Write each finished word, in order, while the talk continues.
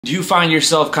Do you find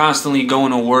yourself constantly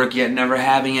going to work yet never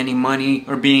having any money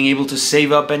or being able to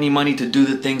save up any money to do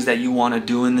the things that you want to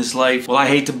do in this life? Well, I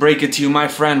hate to break it to you, my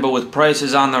friend, but with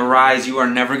prices on the rise, you are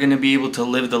never going to be able to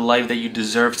live the life that you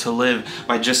deserve to live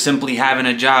by just simply having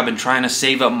a job and trying to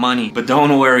save up money. But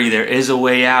don't worry, there is a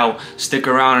way out. Stick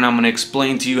around and I'm going to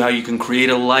explain to you how you can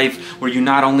create a life where you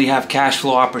not only have cash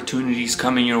flow opportunities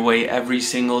coming your way every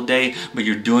single day, but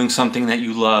you're doing something that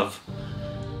you love.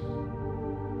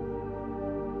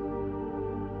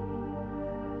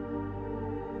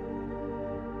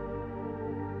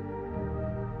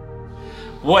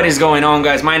 What is going on,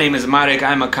 guys? My name is Marek.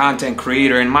 I'm a content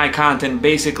creator and my content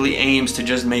basically aims to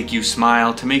just make you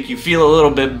smile, to make you feel a little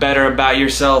bit better about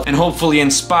yourself and hopefully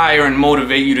inspire and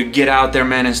motivate you to get out there,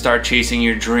 man, and start chasing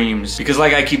your dreams. Because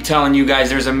like I keep telling you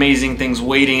guys, there's amazing things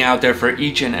waiting out there for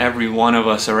each and every one of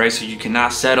us, alright? So you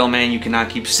cannot settle, man. You cannot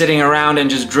keep sitting around and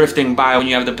just drifting by when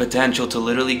you have the potential to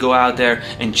literally go out there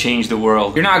and change the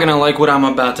world. You're not gonna like what I'm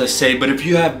about to say, but if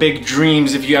you have big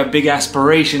dreams, if you have big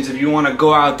aspirations, if you want to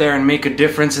go out there and make a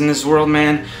difference in this world,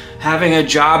 man, having a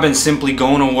job and simply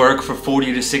going to work for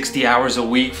 40 to 60 hours a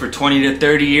week for 20 to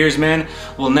 30 years, man,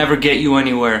 will never get you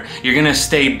anywhere. You're gonna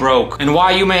stay broke. And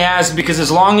why, you may ask? Because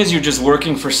as long as you're just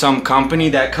working for some company,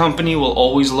 that company will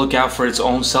always look out for its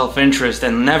own self-interest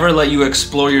and never let you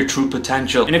explore your true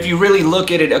potential. And if you really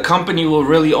look at it, a company will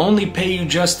really only pay you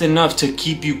just enough to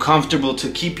keep you comfortable,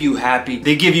 to keep you happy.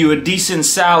 They give you a decent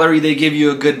salary, they give you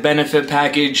a good benefit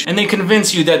package, and they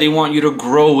convince you that they want you to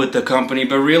grow with the company.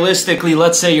 But realistically,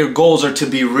 let's say your goals are to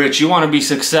be rich, you want to be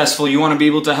successful, you want to be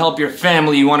able to help your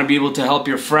family, you want to be able to help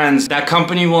your friends. That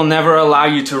company will never allow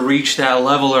you to reach that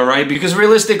level, alright? Because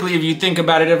realistically, if you think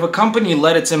about it, if a company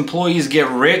let its employees get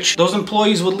rich, those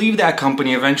employees would leave that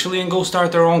company eventually and go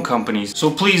start their own companies.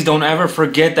 So please don't ever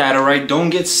forget that, alright? Don't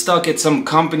get stuck at some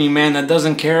company, man, that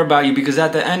doesn't care about you, because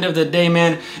at the end of the day,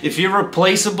 man, if you're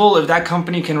replaceable, if that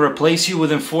company can replace you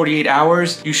within 48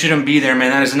 hours, you shouldn't be there,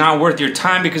 man. That is not worth your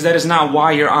time, because that is not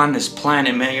why you're on this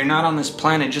planet, man. You're not on this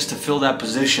planet just to fill that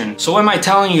position. So am I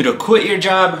telling you to quit your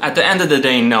job? At the end of the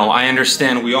day, no. I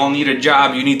understand we all need a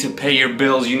job. You need to pay your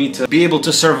bills. You need to be able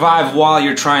to survive while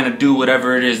you're trying to do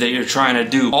whatever it is that you're trying to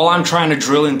do. All I'm trying to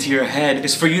drill into your head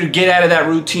is for you to get out of that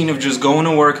routine of just going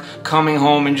to work, coming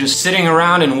home, and just sitting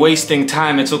around and wasting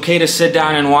time. It's okay to sit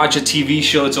down and watch a TV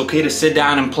show. It's okay to sit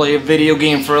down and play a video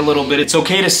game for a little bit. It's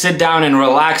okay to sit down and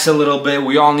relax a little bit.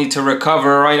 We all need to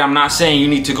recover, right? I'm not saying you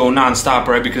need to go non-stop,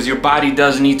 right? Because your body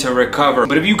does need to recover.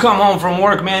 But if you come home from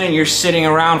work, man, and you're sitting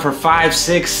around for 5,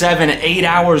 6, 7, 8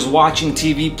 hours watching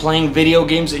TV, playing video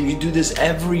games, and you do this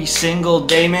every single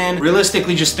day, man,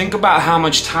 realistically, just think about how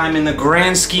much time in the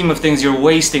grand scheme of things you're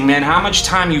wasting, man. How much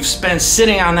time you've spent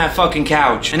sitting on that fucking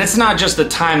couch. And it's not just the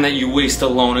time that you waste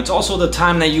alone, it's also the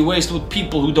time that you waste with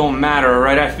people who don't matter,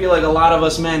 right? I feel like a lot of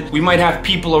us, man, we might have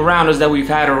people around us that we've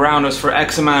had around us for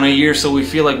X amount of years, so we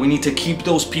feel like we need to keep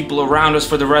those people around us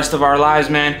for the rest of our lives,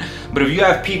 man. But if you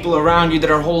have people around you that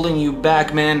are holding you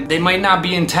back, man, they might not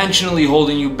be intentionally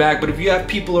holding you back, but if you have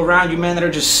people around you, man, that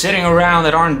are just sitting around,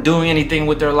 that aren't doing anything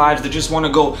with their lives, that just want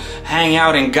to go hang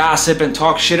out and gossip and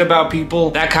talk shit about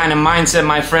people, that kind of mindset,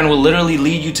 my friend, will literally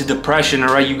lead you to depression,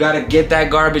 alright? You gotta get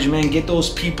that garbage, man. Get those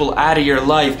people out of your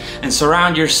life and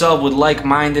surround yourself with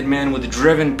like-minded, man, with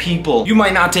driven people. You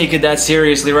might not take it that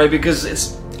seriously, right?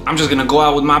 Because I'm just gonna go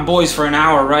out with my boys for an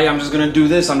hour, right? I'm just gonna do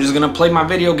this. I'm just gonna play my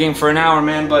video game for an hour,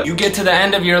 man. But you get to the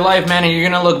end of your life, man, and you're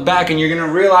gonna look back and you're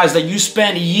gonna realize that you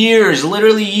spent years,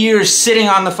 literally years, sitting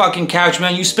on the fucking couch,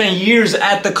 man. You spent years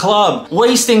at the club,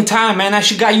 wasting time, man. That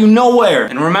shit got you nowhere.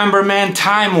 And remember, man,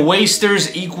 time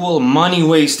wasters equal money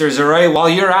wasters, alright? While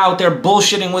you're out there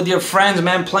bullshitting with your friends,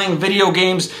 man, playing video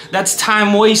games, that's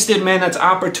time wasted, man. That's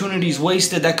opportunities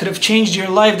wasted. That could have changed your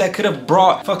life. That could have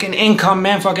brought fucking income,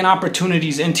 man, fucking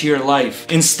opportunities into your life.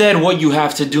 Instead, what you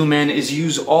have to do, man, is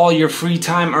use all your free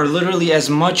time, or literally as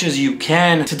much as you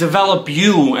can, to develop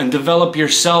you and develop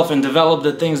yourself and develop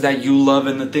the things that you love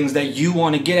and the things that you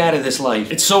want to get out of this life.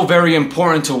 It's so very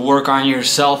important to work on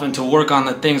yourself and to work on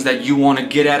the things that you want to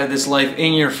get out of this life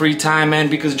in your free time, man,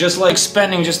 because just like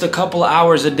spending just a couple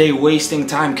hours a day wasting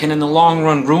time can in the long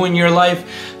run ruin your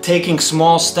life, taking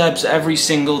small steps every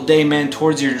single day, man,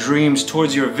 towards your dreams,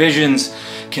 towards your visions,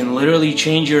 can literally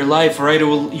change your life, right?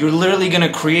 You're literally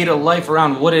gonna create a life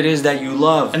around what it is that you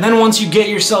love. And then once you get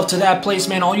yourself to that place,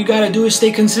 man, all you gotta do is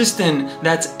stay consistent.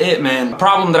 That's it, man. A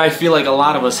problem that I feel like a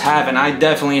lot of us have, and I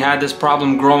definitely had this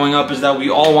problem growing up, is that we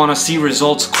all wanna see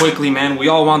results quickly, man. We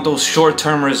all want those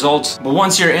short-term results. But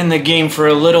once you're in the game for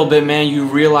a little bit, man, you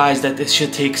realize that this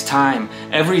shit takes time.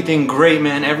 Everything great,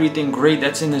 man, everything great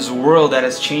that's in this world that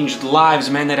has changed changed lives,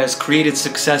 man, that has created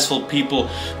successful people,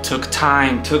 took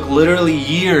time, took literally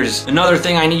years. Another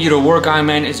thing I need you to work on,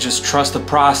 man, is just trust the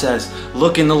process.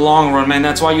 Look in the long run, man.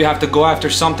 That's why you have to go after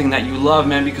something that you love,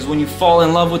 man, because when you fall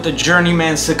in love with the journey,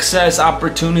 man, success,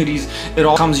 opportunities, it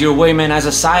all comes your way, man, as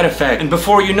a side effect. And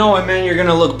before you know it, man, you're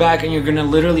gonna look back and you're gonna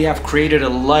literally have created a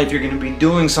life. You're gonna be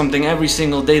doing something every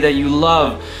single day that you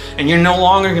love, and you're no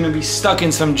longer gonna be stuck in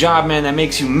some job, man, that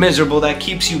makes you miserable, that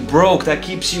keeps you broke, that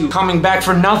keeps you coming back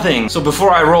for nothing. So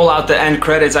before I roll out the end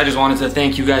credits, I just wanted to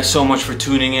thank you guys so much for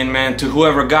tuning in, man. To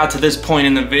whoever got to this point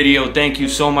in the video, thank you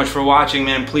so much for watching,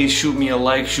 man. Please shoot me a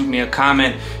like, shoot me a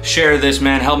comment, share this,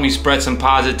 man. Help me spread some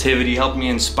positivity, help me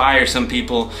inspire some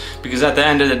people, because at the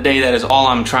end of the day, that is all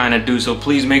I'm trying to do. So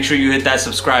please make sure you hit that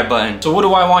subscribe button. So what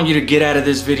do I want you to get out of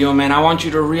this video, man? I want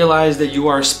you to realize that you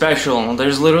are special.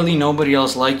 There's literally nobody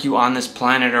else like you on this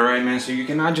planet, alright, man? So you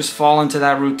cannot just fall into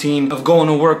that routine of going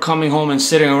to work, coming home, and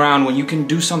sitting around when you can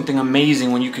do something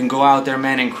amazing, when you can go out there,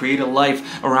 man, and create a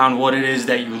life around what it is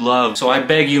that you love. So I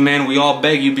beg you, man, we all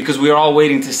beg you, because we are all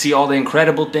waiting to see all the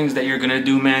incredible things that you're gonna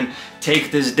do, man.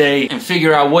 Take this day and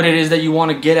figure out what it is that you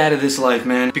want to get out of this life,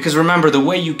 man. Because remember, the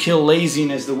way you kill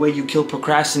laziness, the way you kill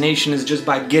procrastination is just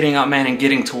by getting up, man, and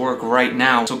getting to work right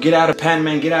now. So get out a pen,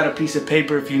 man, get out a piece of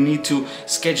paper if you need to.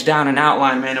 Sketch down an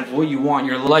outline, man, of what you want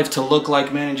your life to look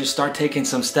like, man, and just start taking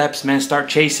some steps, man. Start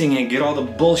chasing it. Get all the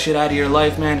bullshit out of your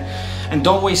life, man. And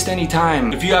don't waste any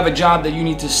time. If you have a job that you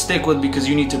need to stick with because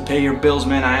you need to pay your bills,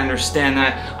 man, I understand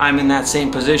that. I'm in that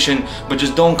same position. But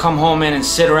just don't come home, man, and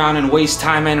sit around and waste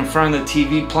time, man, in front of the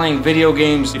TV playing video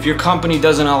games. If your company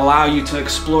doesn't allow you to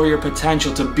explore your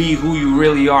potential, to be who you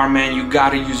really are, man, you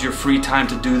gotta use your free time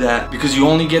to do that. Because you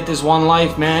only get this one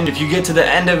life, man. If you get to the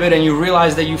end of it and you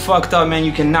realize that you fucked up, man,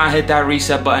 you cannot hit that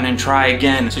reset button and try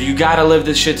again. So you gotta live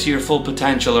this shit to your full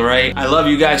potential, alright? I love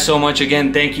you guys so much.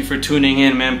 Again, thank you for tuning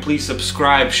in, man. Please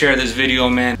subscribe, share this video,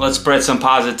 man. Let's spread some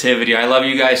positivity. I love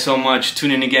you guys so much.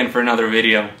 Tune in again for another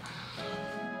video.